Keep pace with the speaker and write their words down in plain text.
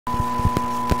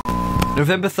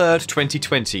November 3rd,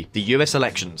 2020, the US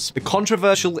elections. The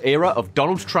controversial era of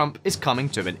Donald Trump is coming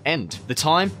to an end. The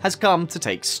time has come to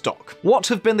take stock. What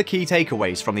have been the key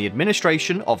takeaways from the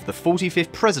administration of the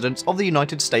 45th President of the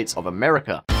United States of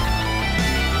America?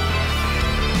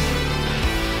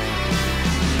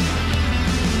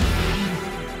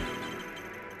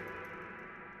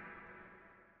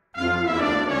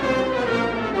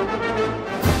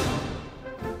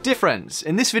 Dear friends,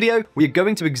 in this video, we are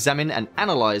going to examine and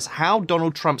analyze how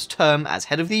Donald Trump's term as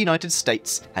head of the United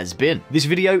States has been. This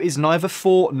video is neither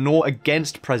for nor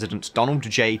against President Donald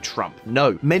J. Trump.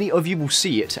 No, many of you will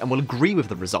see it and will agree with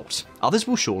the result. Others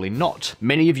will surely not.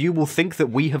 Many of you will think that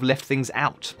we have left things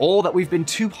out, or that we've been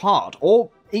too hard, or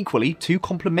equally too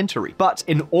complimentary. But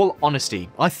in all honesty,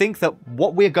 I think that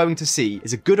what we're going to see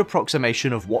is a good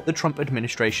approximation of what the Trump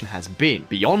administration has been,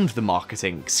 beyond the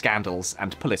marketing, scandals,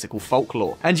 and political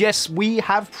folklore. And yes, we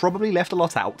have probably left a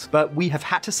lot out, but we have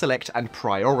had to select and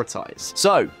prioritize.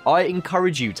 So, I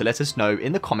encourage you to let us know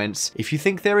in the comments if you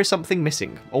think there is something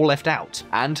missing or left out,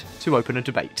 and to open a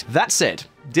debate. That said,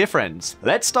 dear friends,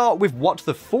 let's start with what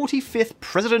the 45th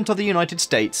President of the United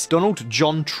States, Donald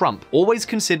John Trump, always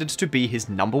considered to be his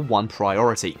 #1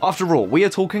 priority. After all, we are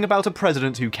talking about a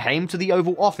president who came to the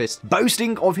Oval Office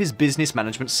boasting of his business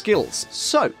management skills.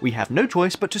 So, we have no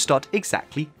choice but to start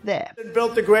exactly there.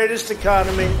 Built the greatest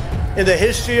economy in the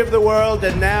history of the world,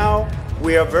 and now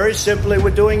we are we're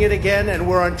doing it again, and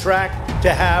we're on track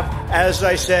to have, as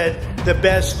I said, the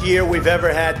best year we've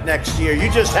ever had next year.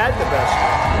 You just had the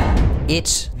best year.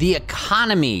 It's the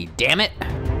economy, damn it.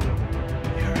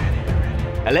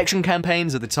 Election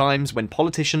campaigns are the times when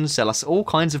politicians sell us all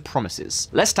kinds of promises.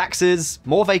 Less taxes,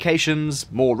 more vacations,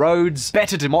 more roads,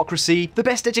 better democracy, the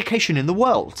best education in the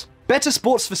world, better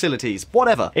sports facilities,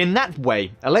 whatever. In that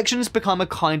way, elections become a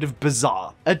kind of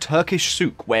bazaar, a Turkish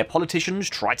souk where politicians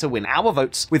try to win our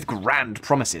votes with grand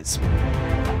promises.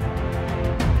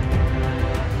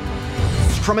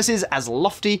 Promises as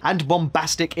lofty and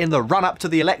bombastic in the run-up to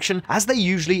the election as they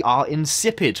usually are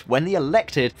insipid when the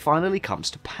elected finally comes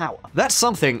to power. That's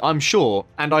something I'm sure,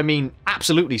 and I mean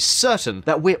absolutely certain,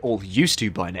 that we're all used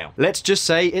to by now. Let's just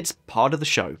say it's part of the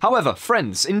show. However,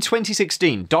 friends, in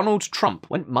 2016, Donald Trump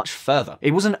went much further.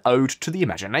 It was an ode to the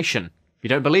imagination. You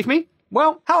don't believe me?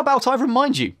 Well, how about I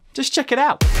remind you? Just check it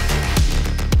out.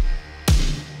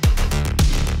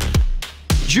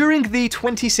 During the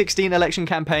 2016 election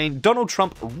campaign, Donald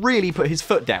Trump really put his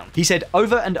foot down. He said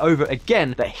over and over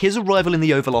again that his arrival in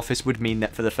the Oval Office would mean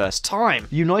that for the first time,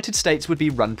 the United States would be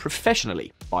run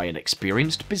professionally by an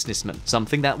experienced businessman,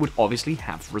 something that would obviously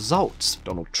have results.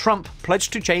 Donald Trump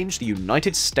pledged to change the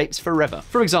United States forever.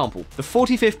 For example, the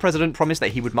 45th president promised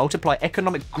that he would multiply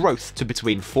economic growth to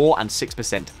between 4 and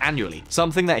 6% annually,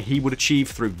 something that he would achieve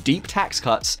through deep tax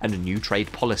cuts and a new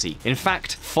trade policy. In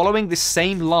fact, following this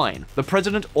same line, the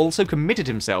president also committed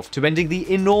himself to ending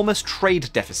the enormous trade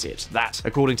deficit that,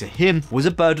 according to him, was a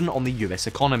burden on the US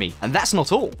economy. And that's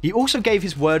not all. He also gave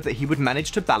his word that he would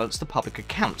manage to balance the public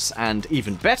accounts, and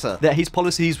even better, that his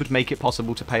policies would make it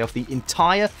possible to pay off the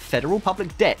entire federal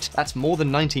public debt, that's more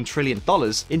than $19 trillion,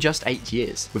 in just 8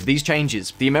 years. With these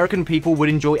changes, the American people would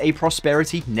enjoy a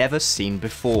prosperity never seen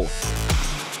before.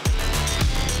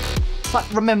 But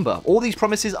remember, all these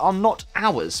promises are not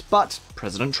ours, but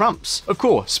President Trump's. Of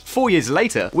course, 4 years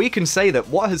later, we can say that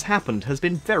what has happened has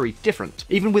been very different,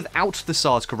 even without the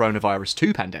SARS coronavirus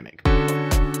 2 pandemic.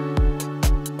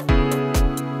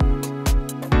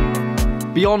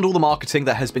 Beyond all the marketing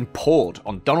that has been poured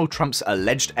on Donald Trump's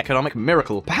alleged economic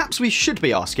miracle, perhaps we should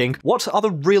be asking, what are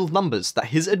the real numbers that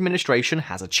his administration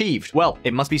has achieved? Well,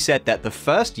 it must be said that the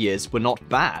first years were not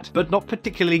bad, but not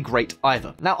particularly great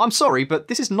either. Now, I'm sorry, but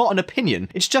this is not an opinion,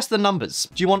 it's just the numbers.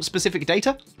 Do you want specific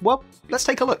data? Well, let's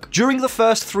take a look. During the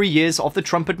first 3 years of the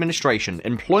Trump administration,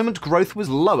 employment growth was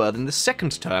lower than the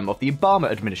second term of the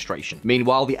Obama administration.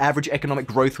 Meanwhile, the average economic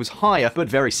growth was higher, but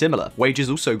very similar. Wages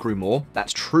also grew more,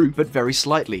 that's true, but very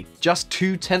slightly, just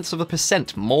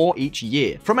 0.2% more each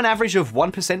year, from an average of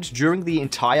 1% during the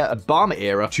entire Obama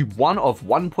era to one of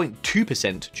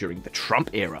 1.2% during the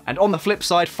Trump era. And on the flip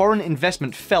side, foreign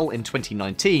investment fell in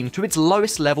 2019 to its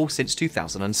lowest level since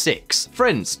 2006.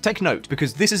 Friends, take note,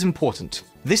 because this is important.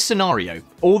 This scenario,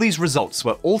 all these results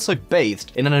were also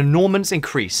bathed in an enormous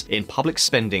increase in public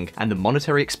spending and the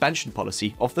monetary expansion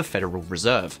policy of the Federal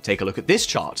Reserve. Take a look at this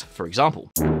chart, for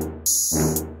example.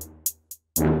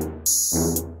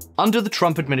 Under the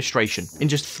Trump administration, in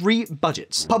just 3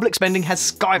 budgets, public spending has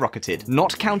skyrocketed,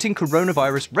 not counting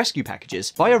coronavirus rescue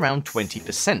packages, by around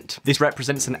 20%. This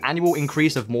represents an annual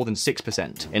increase of more than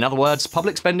 6%. In other words,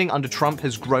 public spending under Trump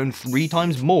has grown 3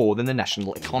 times more than the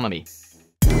national economy.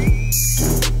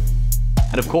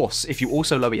 And of course, if you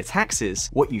also lower your taxes,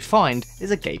 what you find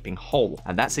is a gaping hole.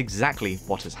 And that's exactly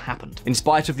what has happened. In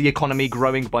spite of the economy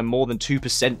growing by more than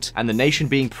 2% and the nation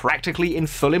being practically in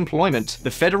full employment,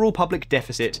 the federal public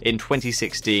deficit in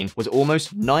 2016 was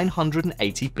almost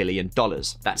 $980 billion.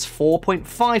 That's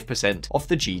 4.5% of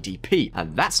the GDP.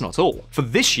 And that's not all. For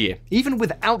this year, even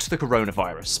without the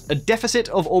coronavirus, a deficit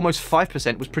of almost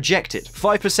 5% was projected.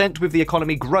 5% with the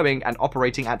economy growing and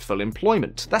operating at full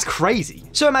employment. That's crazy.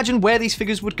 So imagine where these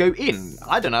figures would go in,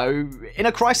 I don't know, in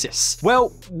a crisis. Well,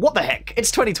 what the heck? It's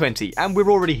 2020 and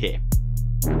we're already here.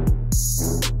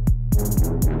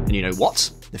 And you know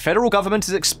what? The federal government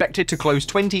is expected to close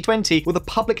 2020 with a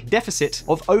public deficit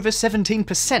of over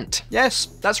 17%. Yes,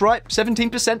 that's right,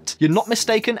 17%. You're not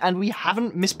mistaken, and we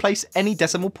haven't misplaced any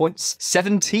decimal points.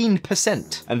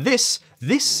 17%. And this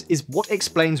is what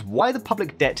explains why the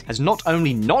public debt has not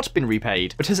only not been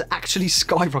repaid, but has actually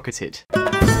skyrocketed.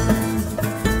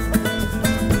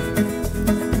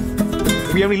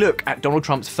 If we only look at Donald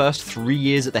Trump's first 3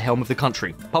 years at the helm of the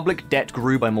country, public debt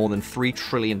grew by more than $3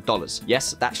 trillion.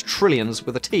 Yes, that's trillions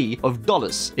with a T of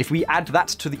dollars. If we add that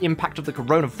to the impact of the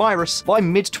coronavirus, by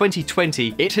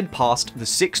mid-2020, it had passed the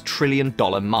 $6 trillion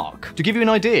mark. To give you an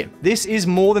idea, this is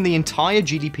more than the entire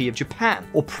GDP of Japan,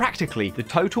 or practically the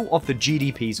total of the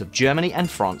GDPs of Germany and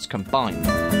France combined.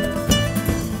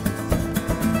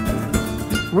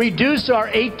 Reduce our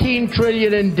 $18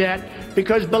 trillion in debt,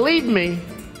 because believe me,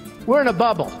 we're in a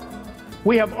bubble.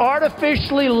 We have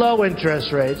artificially low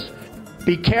interest rates.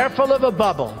 Be careful of a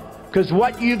bubble, because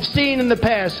what you've seen in the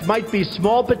past might be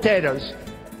small potatoes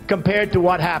compared to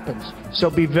what happens.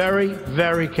 So be very,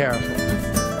 very careful.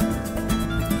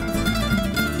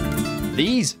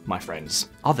 These, my friends,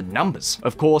 are the numbers.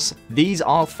 Of course, these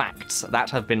are facts that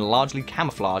have been largely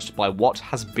camouflaged by what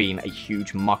has been a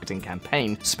huge marketing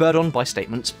campaign spurred on by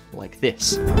statements like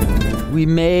this. We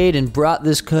made and brought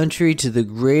this country to the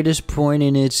greatest point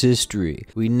in its history.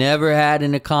 We never had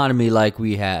an economy like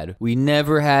we had. We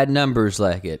never had numbers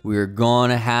like it. We're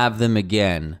gonna have them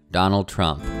again. Donald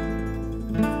Trump.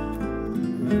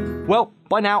 Well,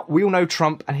 by now, we all know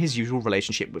Trump and his usual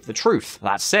relationship with the truth.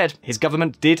 That said, his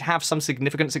government did have some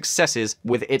significant successes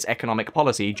with its economic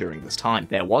policy during this time.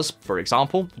 There was, for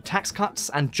example, the Tax Cuts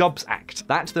and Jobs Act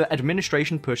that the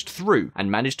administration pushed through and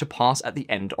managed to pass at the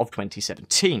end of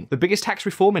 2017. The biggest tax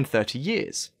reform in 30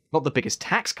 years. Not the biggest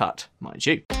tax cut, mind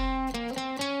you.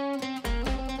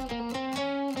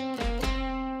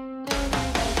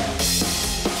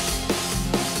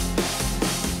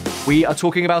 We are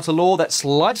talking about a law that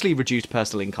slightly reduced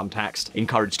personal income tax,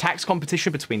 encouraged tax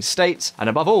competition between states, and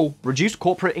above all, reduced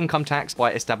corporate income tax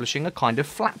by establishing a kind of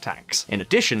flat tax. In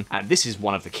addition, and this is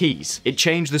one of the keys, it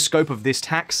changed the scope of this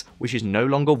tax, which is no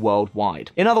longer worldwide.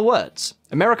 In other words,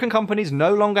 American companies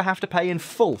no longer have to pay in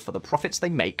full for the profits they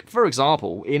make, for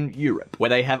example, in Europe, where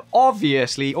they have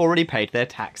obviously already paid their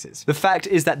taxes. The fact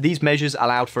is that these measures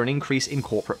allowed for an increase in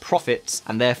corporate profits,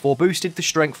 and therefore boosted the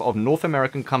strength of North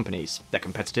American companies, their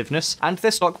competitiveness, and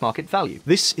their stock market value.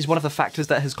 This is one of the factors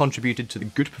that has contributed to the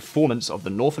good performance of the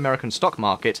North American stock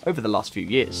market over the last few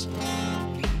years.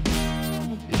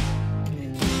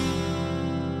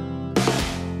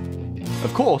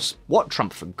 Of course, what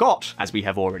Trump forgot, as we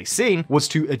have already seen, was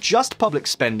to adjust public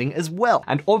spending as well.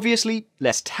 And obviously,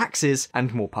 less taxes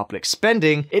and more public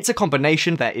spending, it's a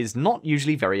combination that is not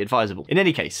usually very advisable. In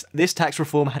any case, this tax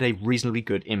reform had a reasonably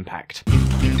good impact.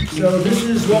 So this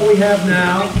is what we have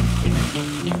now.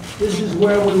 This is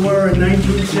where we were in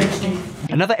 1960.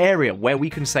 Another area where we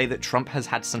can say that Trump has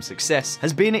had some success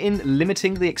has been in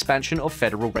limiting the expansion of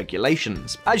federal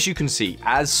regulations. As you can see,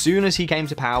 as soon as he came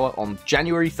to power on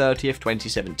January 30th,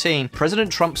 2017, President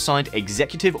Trump signed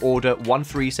Executive Order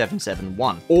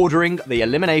 13771, ordering the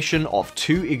elimination of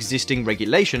 2 existing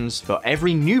regulations for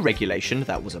every new regulation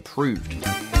that was approved.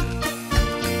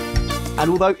 And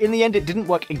although in the end it didn't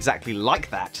work exactly like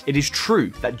that, it is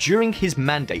true that during his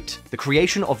mandate, the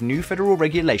creation of new federal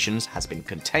regulations has been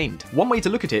contained. One way to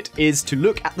look at it is to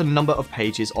look at the number of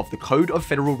pages of the Code of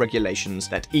Federal Regulations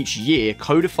that each year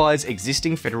codifies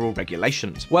existing federal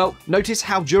regulations. Well, notice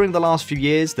how during the last few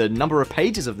years, the number of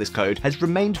pages of this code has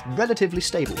remained relatively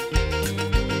stable.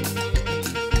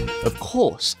 Of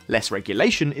course, less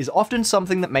regulation is often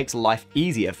something that makes life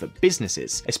easier for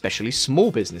businesses, especially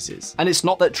small businesses. And it's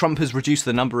not that Trump has reduced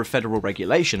the number of federal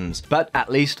regulations, but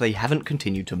at least they haven't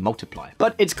continued to multiply.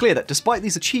 But it's clear that despite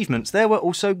these achievements, there were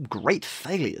also great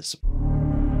failures.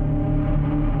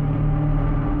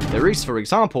 There is, for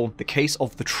example, the case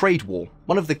of the trade war.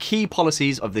 one of the key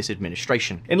policies of this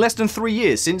administration. In less than 3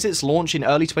 years since its launch in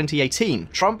early 2018,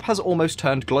 Trump has almost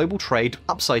turned global trade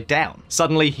upside down.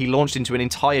 Suddenly, he launched into an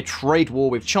entire trade war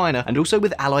with China and also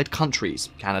with allied countries,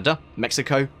 Canada,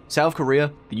 Mexico, South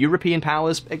Korea, the European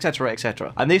powers, etc.,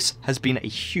 etc. And this has been a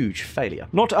huge failure.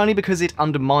 Not only because it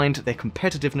undermined their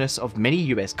competitiveness of many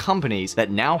US companies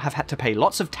that now have had to pay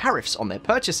lots of tariffs on their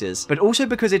purchases, but also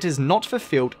because it has not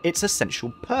fulfilled its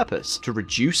essential purpose to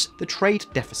reduce the trade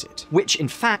deficit, which in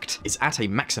fact is at a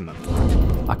maximum.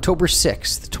 October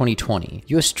 6th, 2020,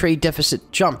 US trade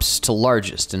deficit jumps to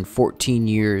largest in 14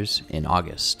 years in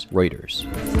August. Reuters.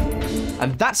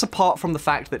 And that's apart from the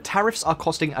fact that tariffs are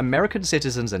costing American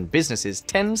citizens and businesses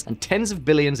tens and tens of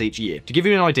billions each year. To give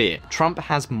you an idea, Trump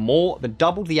has more than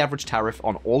doubled the average tariff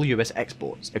on all US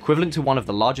exports, equivalent to one of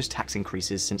the largest tax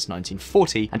increases since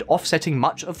 1940, and offsetting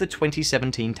much of the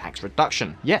 2017 tax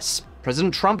reduction. Yes,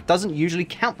 President Trump doesn't usually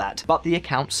count that, but the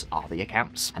accounts are the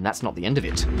accounts, and that's not the end of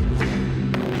it.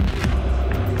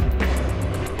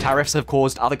 Tariffs have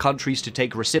caused other countries to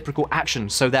take reciprocal action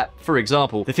so that, for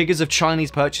example, the figures of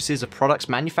Chinese purchases of products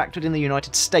manufactured in the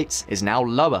United States is now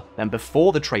lower than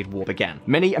before the trade war began.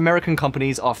 Many American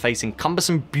companies are facing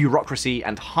cumbersome bureaucracy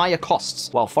and higher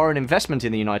costs, while foreign investment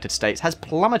in the United States has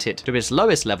plummeted to its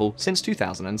lowest level since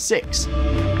 2006.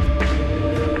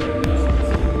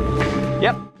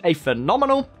 Yep, a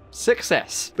phenomenal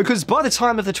success. Because by the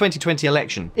time of the 2020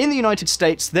 election, in the United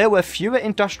States, there were fewer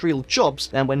industrial jobs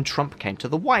than when Trump came to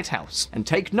the White House. And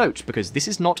take note, because this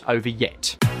is not over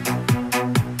yet.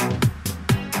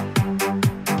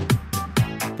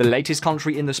 The latest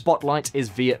country in the spotlight is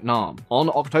Vietnam. On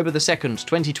October 2nd,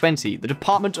 2020, the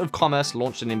Department of Commerce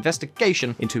launched an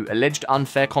investigation into alleged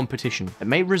unfair competition that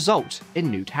may result in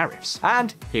new tariffs.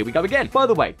 And here we go again. By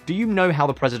the way, do you know how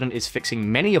the president is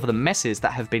fixing many of the messes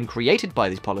that have been created by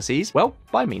these policies? Well,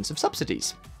 by means of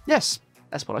subsidies. Yes,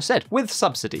 that's what I said, with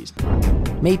subsidies.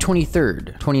 May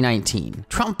 23rd, 2019,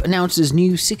 Trump announces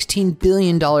new $16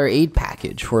 billion aid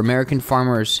package for American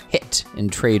farmers hit in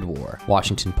trade war.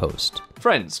 Washington Post.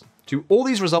 Friends, to all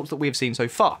these results that we have seen so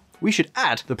far, we should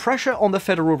add the pressure on the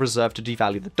Federal Reserve to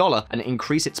devalue the dollar and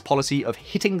increase its policy of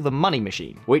hitting the money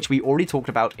machine, which we already talked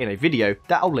about in a video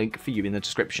that I'll link for you in the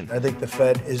description. I think the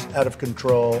Fed is out of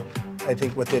control. I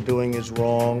think what they're doing is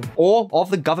wrong. Or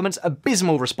of the government's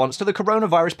abysmal response to the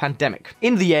coronavirus pandemic.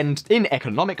 In the end, in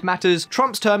economic matters,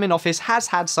 Trump's term in office has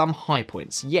had some high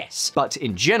points, yes, but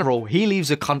in general, he leaves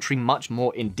a country much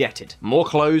more indebted, more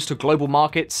closed to global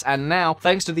markets, and now,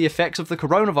 thanks to the effects of the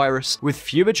coronavirus, with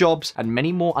fewer jobs and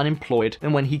many more unemployed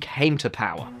than when he came to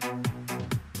power.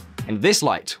 In this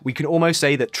light, we can almost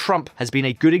say that Trump has been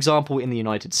a good example in the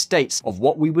United States of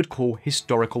what we would call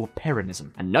historical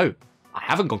Peronism. And no, I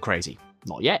haven't gone crazy.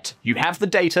 Not yet. You have the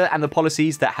data and the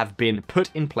policies that have been put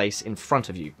in place in front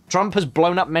of you. Trump has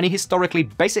blown up many historically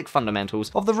basic fundamentals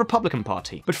of the Republican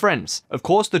Party. But friends, of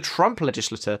course the Trump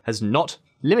legislature has not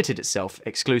limited itself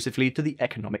exclusively to the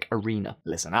economic arena.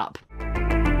 Listen up.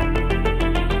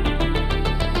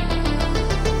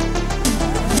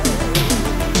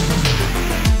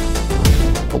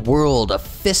 A world of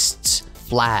fists,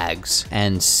 flags,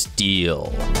 and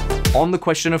steel. On the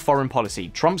question of foreign policy,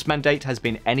 Trump's mandate has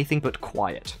been anything but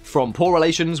quiet. From poor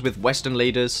relations with Western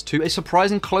leaders, to a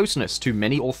surprising closeness to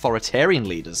many authoritarian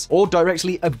leaders, or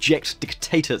directly abject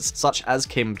dictators, such as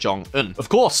Kim Jong-un. Of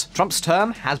course, Trump's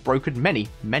term has broken many,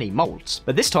 many molds.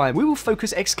 But this time, we will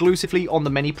focus exclusively on the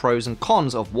many pros and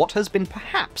cons of what has been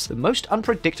perhaps the most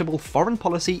unpredictable foreign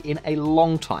policy in a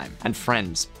long time. And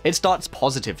friends, it starts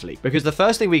positively, because the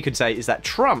first thing we could say is that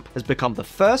Trump has become the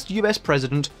first US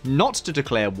president not to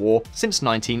declare war since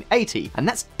 1980, and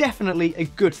that's definitely a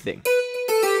good thing.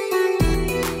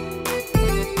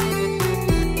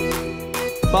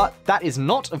 But that is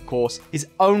not, of course, his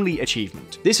only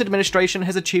achievement. This administration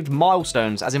has achieved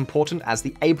milestones as important as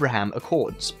the Abraham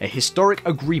Accords, a historic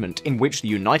agreement in which the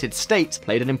United States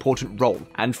played an important role,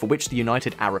 and for which the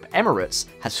United Arab Emirates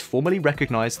has formally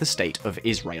recognized the State of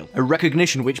Israel. A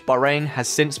recognition which Bahrain has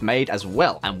since made as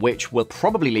well, and which will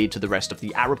probably lead to the rest of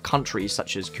the Arab countries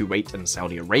such as Kuwait and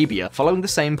Saudi Arabia following the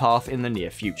same path in the near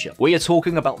future. We are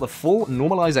talking about the full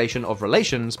normalization of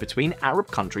relations between Arab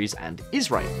countries and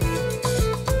Israel.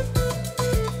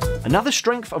 Another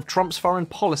strength of Trump's foreign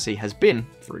policy has been,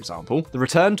 for example, the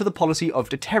return to the policy of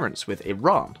deterrence with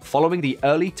Iran, following the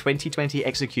early 2020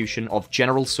 execution of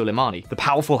General Soleimani, the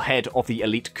powerful head of the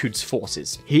elite Quds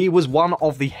forces. He was one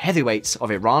of the heavyweights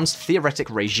of Iran's theoretic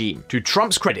regime. To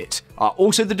Trump's credit are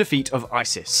also the defeat of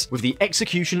ISIS, with the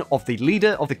execution of the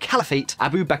leader of the Caliphate,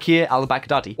 Abu Bakr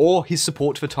al-Baghdadi, or his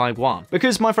support for Taiwan.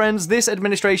 Because, my friends, this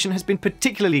administration has been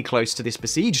particularly close to this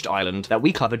besieged island that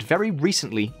we covered very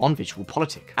recently on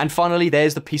VisualPolitik. And finally,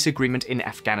 there's the peace agreement in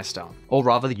Afghanistan, or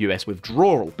rather the US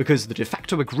withdrawal, because the de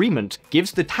facto agreement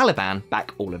gives the Taliban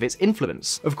back all of its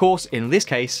influence. Of course, in this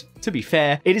case, to be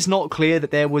fair, it is not clear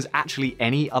that there was actually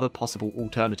any other possible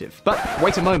alternative. But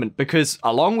wait a moment, because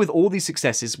along with all these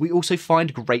successes, we also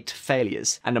find great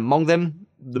failures. And among them,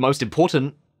 the most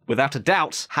important, without a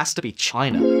doubt, has to be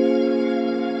China.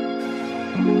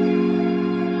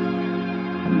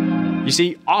 You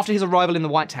see, after his arrival in the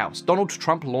White House, Donald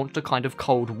Trump launched a kind of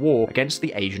Cold War against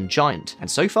the Asian giant. And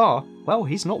so far, well,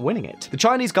 he's not winning it. The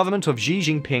Chinese government of Xi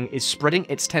Jinping is spreading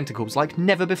its tentacles like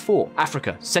never before.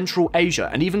 Africa, Central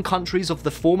Asia, and even countries of the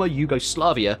former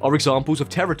Yugoslavia are examples of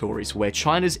territories where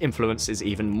China's influence is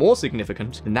even more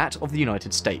significant than that of the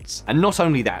United States. And not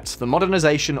only that, the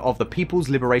modernization of the People's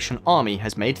Liberation Army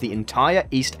has made the entire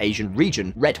East Asian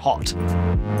region red hot.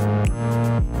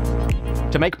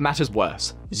 To make matters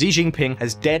worse, Xi Jinping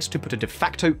has dared to put a de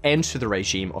facto end to the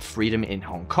regime of freedom in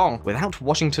Hong Kong without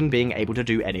Washington being able to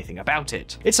do anything about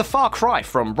it. It's a far cry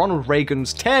from Ronald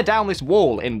Reagan's "tear down this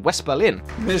wall" in West Berlin.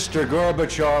 Mr.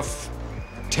 Gorbachev,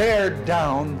 tear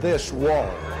down this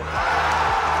wall.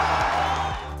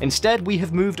 Instead, we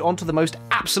have moved on to the most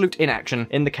absolute inaction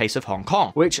in the case of Hong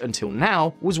Kong, which until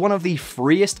now was one of the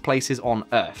freest places on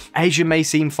Earth. Asia may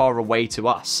seem far away to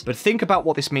us, but think about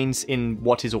what this means in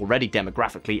what is already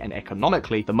demographically and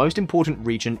economically the most important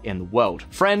region in the world.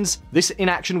 Friends, this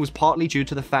inaction was partly due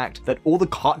to the fact that all the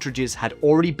cartridges had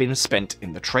already been spent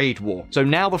in the trade war. So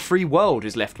now the free world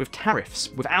is left with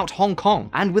tariffs, without Hong Kong,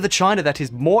 and with a China that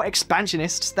is more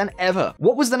expansionist than ever.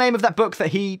 What was the name of that book that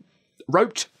he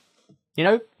wrote? You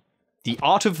know, The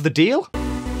Art of the Deal?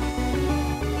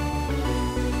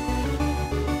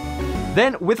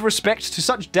 Then, with respect to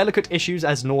such delicate issues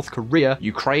as North Korea,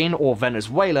 Ukraine, or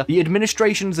Venezuela, the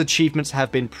administration's achievements have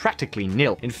been practically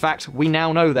nil. In fact, we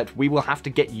now know that we will have to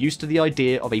get used to the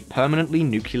idea of a permanently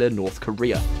nuclear North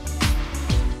Korea.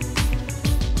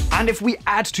 And if we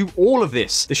add to all of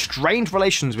this the strained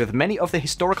relations with many of the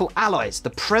historical allies, the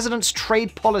president's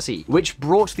trade policy, which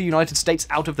brought the United States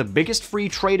out of the biggest free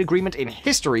trade agreement in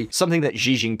history, something that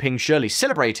Xi Jinping surely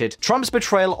celebrated, Trump's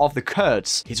betrayal of the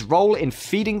Kurds, his role in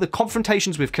feeding the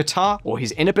confrontations with Qatar, or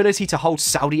his inability to hold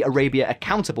Saudi Arabia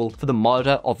accountable for the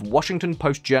murder of Washington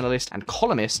Post journalist and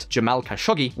columnist Jamal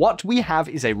Khashoggi, what we have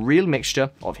is a real mixture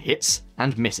of hits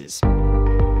and misses.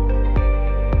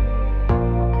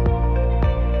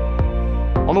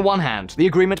 On the one hand, the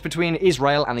agreement between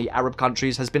Israel and the Arab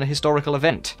countries has been a historical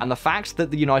event, and the fact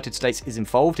that the United States is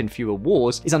involved in fewer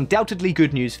wars is undoubtedly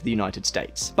good news for the United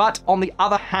States. But on the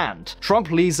other hand,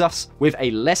 Trump leaves us with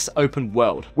a less open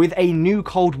world, with a new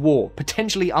Cold War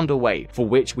potentially underway, for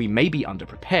which we may be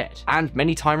underprepared, and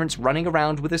many tyrants running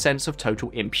around with a sense of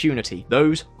total impunity.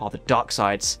 Those are the dark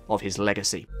sides of his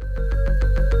legacy.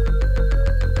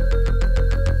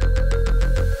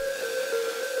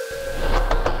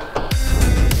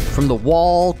 From the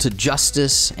wall to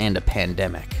justice and a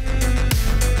pandemic.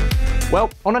 Well,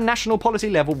 on a national policy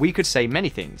level, we could say many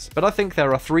things, but I think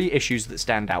there are three issues that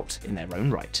stand out in their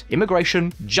own right: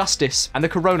 immigration, justice, and the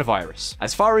coronavirus.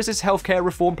 As far as his healthcare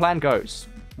reform plan goes,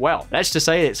 well, let's just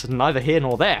say it's neither here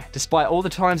nor there, despite all the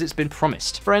times it's been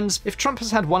promised. Friends, if Trump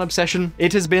has had one obsession,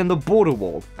 it has been the border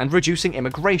wall and reducing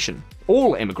immigration.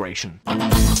 All immigration.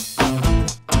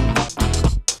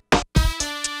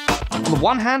 On the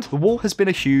one hand, the wall has been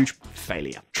a huge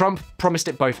failure. Trump promised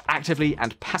it both actively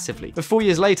and passively, but 4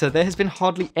 years later, there has been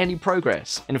hardly any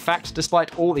progress. In fact,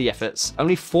 despite all the efforts,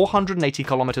 only 480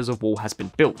 kilometers of wall has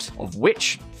been built, of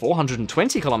which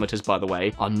 420 kilometers, by the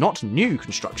way, are not new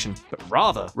construction, but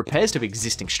rather repairs to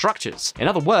existing structures. In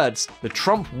other words, the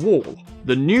Trump wall,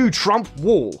 the new Trump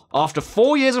wall, after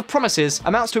 4 years of promises,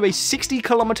 amounts to a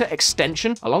 60-kilometer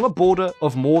extension along a border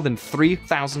of more than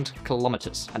 3,000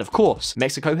 kilometers. And of course,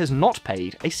 Mexico has not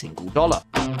paid a single dollar.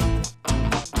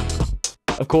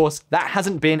 Of course, that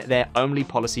hasn't been their only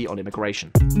policy on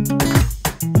immigration.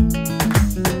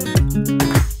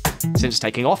 Since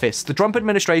taking office, the Trump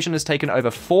administration has taken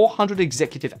over 400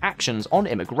 executive actions on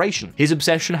immigration. His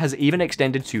obsession has even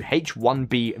extended to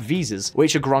H-1B visas,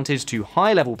 which are granted to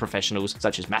high-level professionals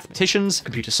such as mathematicians,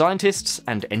 computer scientists,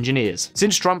 and engineers.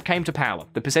 Since Trump came to power,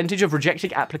 the percentage of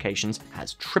rejected applications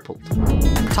has tripled.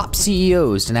 Top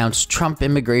CEOs denounced Trump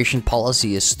immigration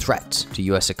policy as threat to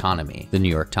US economy, the New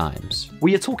York Times.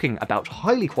 We are talking about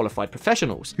highly qualified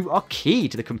professionals who are key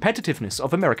to the competitiveness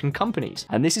of American companies,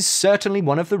 and this is certainly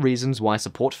one of the reasons why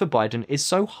support for Biden is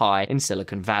so high in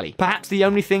Silicon Valley. Perhaps the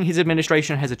only thing his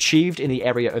administration has achieved in the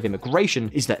area of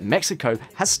immigration is that Mexico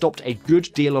has stopped a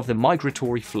good deal of the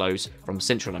migratory flows from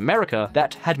Central America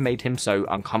that had made him so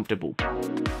uncomfortable.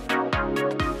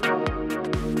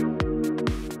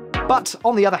 But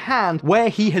on the other hand, where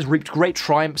he has reaped great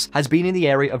triumphs has been in the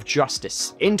area of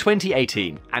justice. In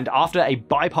 2018, and after a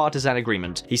bipartisan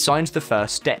agreement, he signed the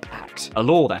First Step Act, a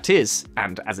law that is,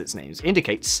 and as its name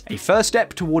indicates, a first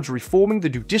step towards reforming the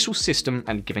judicial system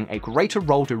and giving a greater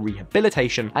role to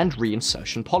rehabilitation and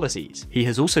reinsertion policies. He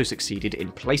has also succeeded in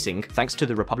placing, thanks to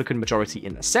the Republican majority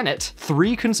in the Senate,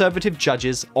 3 conservative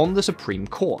judges on the Supreme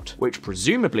Court, which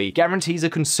presumably guarantees a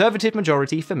conservative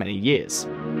majority for many years.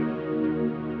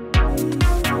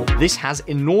 This has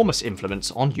enormous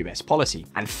influence on US policy.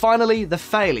 And finally, the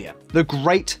failure. The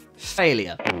great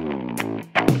failure.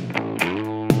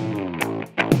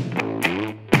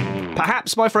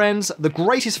 Perhaps, my friends, the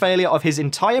greatest failure of his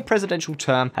entire presidential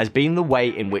term has been the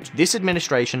way in which this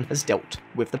administration has dealt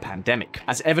with the pandemic.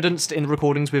 As evidenced in the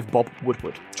recordings with Bob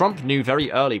Woodward, Trump knew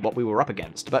very early what we were up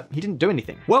against, but he didn't do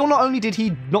anything. Well, not only did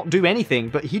he not do anything,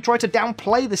 but he tried to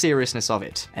downplay the seriousness of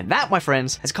it. And that, my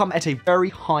friends, has come at a very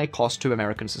high cost to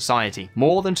American society.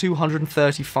 More than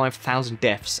 235,000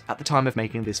 deaths at the time of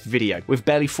making this video. With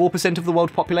barely 4% of the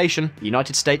world population, the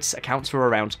United States accounts for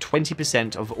around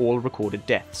 20% of all recorded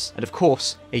deaths. And of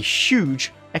course, a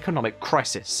huge economic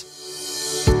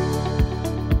crisis.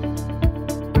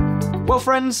 Well,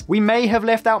 friends, we may have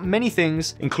left out many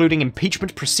things, including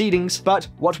impeachment proceedings, but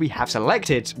what we have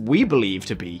selected we believe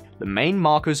to be the main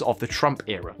markers of the Trump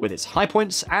era, with its high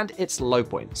points and its low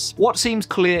points. What seems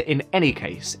clear in any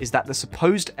case is that the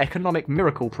supposed economic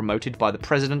miracle promoted by the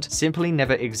president simply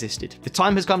never existed. The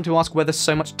time has come to ask whether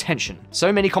so much tension,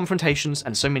 so many confrontations,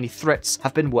 and so many threats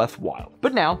have been worthwhile.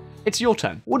 But now, it's your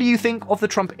turn. What do you think of the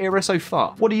Trump era so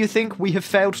far? What do you think we have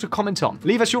failed to comment on?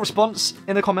 Leave us your response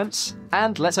in the comments,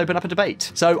 and let's open up a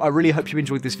debate. So I really hope you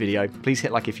enjoyed this video. Please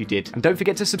hit like if you did, and don't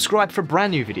forget to subscribe for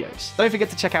brand new videos. Don't forget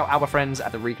to check out our friends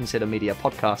at the Reconsider Media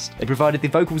podcast. They provided the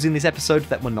vocals in this episode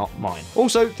that were not mine.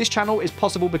 Also, this channel is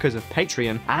possible because of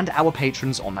Patreon and our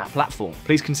patrons on that platform.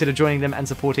 Please consider joining them and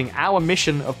supporting our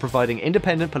mission of providing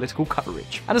independent political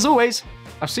coverage. And as always,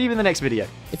 I'll see you in the next video.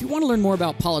 If you want to learn more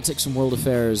about politics and world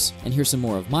affairs and hear some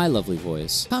more of my lovely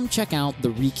voice, come check out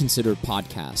the Reconsider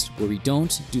podcast, where we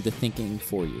don't do the thinking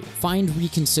for you. Find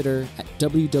Reconsider at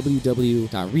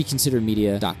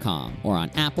www.reconsidermedia.com or on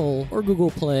Apple or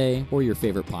Google Play or your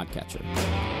favorite podcatcher.